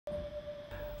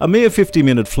A mere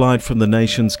 50-minute flight from the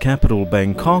nation's capital,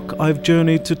 Bangkok, I've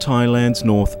journeyed to Thailand's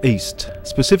northeast,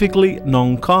 specifically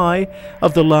Nong Khai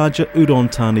of the larger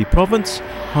Udon Thani province,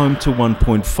 home to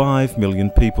 1.5 million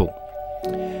people.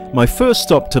 My first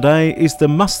stop today is the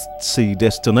must-see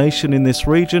destination in this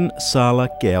region, Sala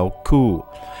Gao Ku,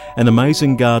 an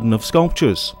amazing garden of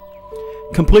sculptures.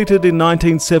 Completed in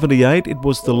 1978, it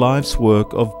was the life's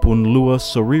work of Bunlua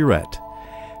Surirat.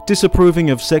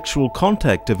 Disapproving of sexual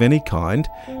contact of any kind,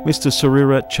 Mr.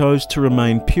 Surirat chose to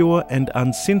remain pure and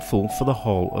unsinful for the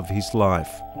whole of his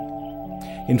life.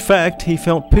 In fact, he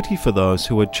felt pity for those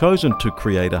who had chosen to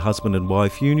create a husband and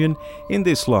wife union in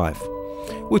this life,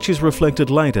 which is reflected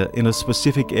later in a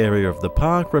specific area of the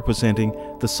park representing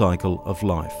the cycle of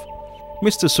life.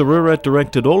 Mr. Surirat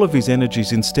directed all of his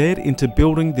energies instead into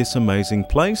building this amazing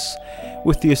place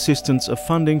with the assistance of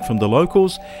funding from the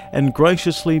locals, and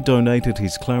graciously donated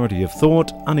his clarity of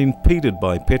thought, unimpeded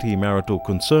by petty marital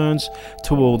concerns,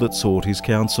 to all that sought his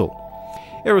counsel,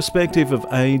 irrespective of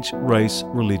age, race,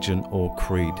 religion or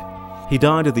creed. He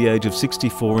died at the age of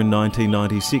 64 in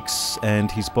 1996,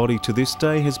 and his body to this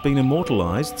day has been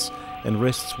immortalised and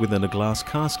rests within a glass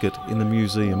casket in the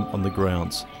museum on the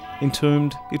grounds,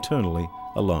 entombed eternally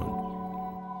alone.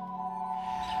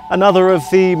 Another of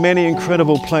the many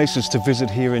incredible places to visit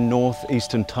here in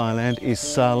northeastern Thailand is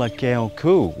Sala Gao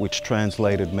Ku, which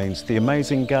translated means the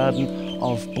amazing garden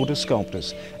of Buddha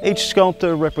sculptors. Each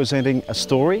sculptor representing a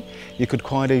story. You could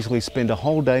quite easily spend a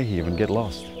whole day here and get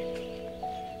lost.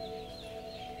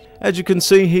 As you can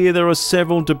see here, there are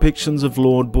several depictions of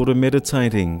Lord Buddha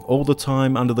meditating, all the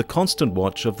time under the constant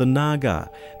watch of the Naga,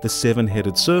 the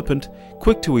seven-headed serpent,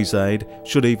 quick to his aid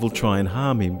should evil try and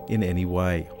harm him in any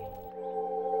way.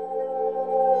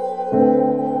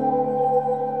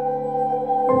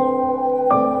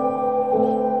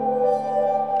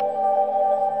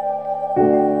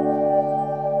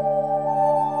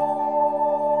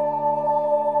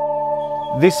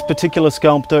 This particular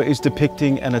sculptor is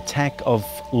depicting an attack of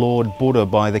Lord Buddha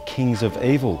by the kings of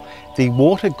evil. The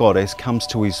water goddess comes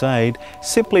to his aid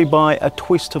simply by a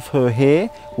twist of her hair,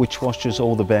 which washes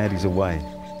all the baddies away.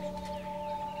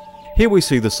 Here we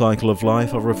see the cycle of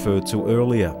life I referred to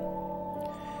earlier.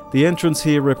 The entrance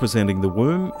here representing the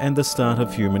womb and the start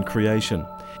of human creation,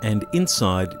 and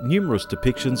inside numerous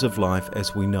depictions of life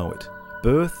as we know it: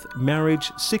 birth,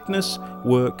 marriage, sickness,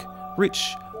 work,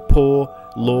 rich, poor,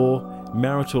 law,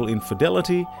 marital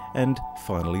infidelity, and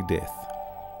finally death.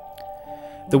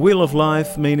 The wheel of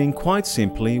life meaning quite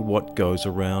simply what goes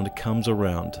around comes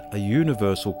around, a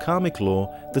universal karmic law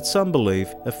that some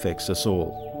believe affects us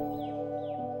all.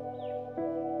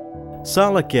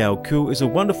 Sala Gao Ku is a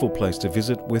wonderful place to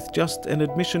visit with just an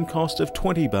admission cost of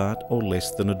 20 baht or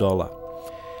less than $1.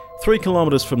 3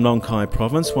 kilometres from Nong Khai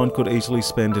province, one could easily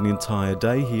spend an entire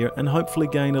day here and hopefully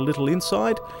gain a little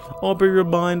insight or be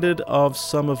reminded of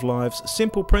some of life's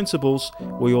simple principles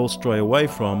we all stray away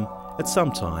from at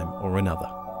some time or another.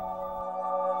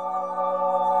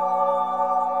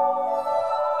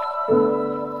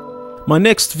 My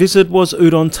next visit was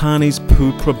Udon Thani's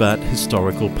Phu Prabat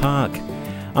Historical Park.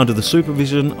 Under the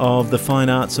supervision of the Fine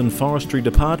Arts and Forestry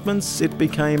departments, it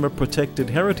became a protected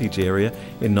heritage area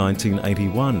in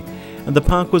 1981, and the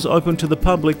park was opened to the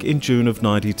public in June of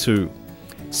 '92.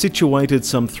 Situated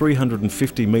some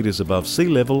 350 metres above sea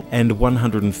level and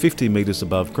 150 metres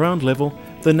above ground level,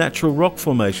 the natural rock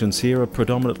formations here are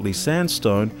predominantly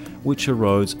sandstone, which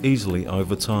erodes easily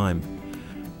over time.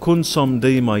 Kun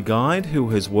Somdi, my guide, who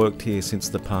has worked here since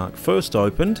the park first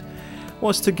opened,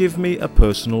 was to give me a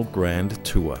personal grand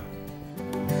tour.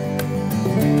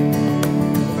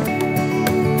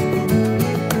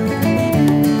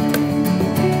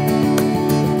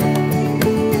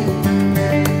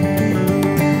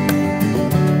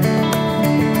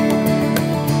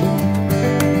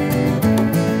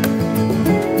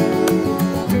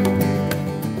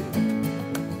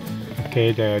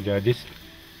 Okay, this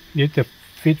is the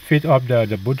feet of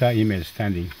the Buddha image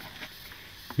standing.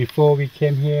 Before we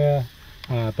came here,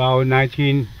 about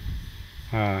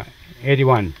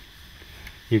 1981,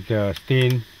 is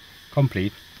still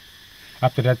complete.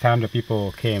 After that time, the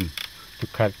people came to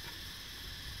cut.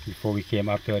 Before we came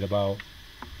after about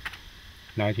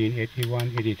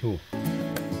 1981-82.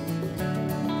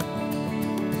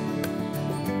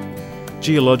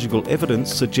 Geological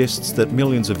evidence suggests that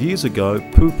millions of years ago,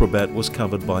 Phu Prabat was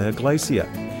covered by a glacier.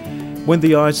 When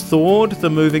the ice thawed, the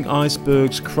moving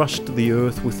icebergs crushed the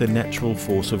earth with the natural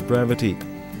force of gravity,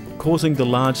 causing the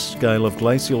large scale of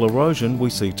glacial erosion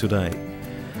we see today.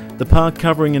 The park,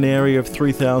 covering an area of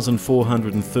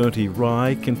 3,430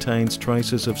 rai, contains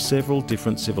traces of several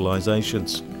different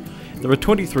civilizations. There are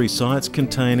 23 sites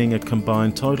containing a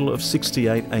combined total of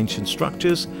 68 ancient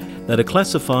structures that are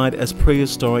classified as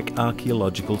prehistoric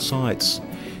archaeological sites.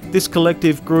 This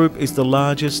collective group is the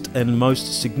largest and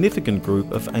most significant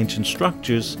group of ancient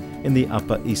structures in the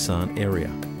Upper Isan area.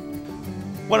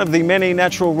 One of the many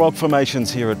natural rock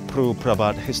formations here at Pru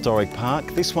Prabat Historic Park.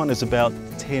 This one is about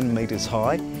 10 metres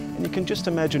high, and you can just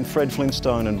imagine Fred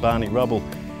Flintstone and Barney Rubble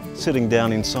sitting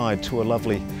down inside to a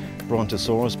lovely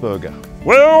Brontosaurus burger.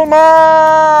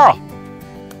 Wilma!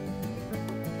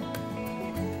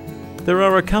 There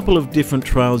are a couple of different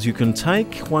trails you can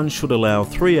take. One should allow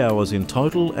 3 hours in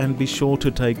total, and be sure to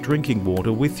take drinking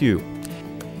water with you.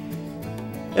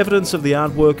 Evidence of the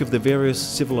artwork of the various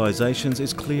civilizations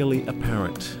is clearly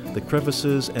apparent. The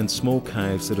crevices and small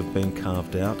caves that have been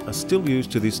carved out are still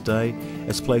used to this day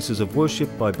as places of worship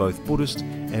by both Buddhist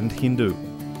and Hindu.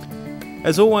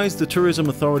 As always, the Tourism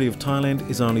Authority of Thailand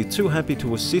is only too happy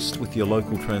to assist with your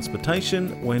local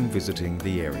transportation when visiting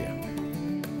the area.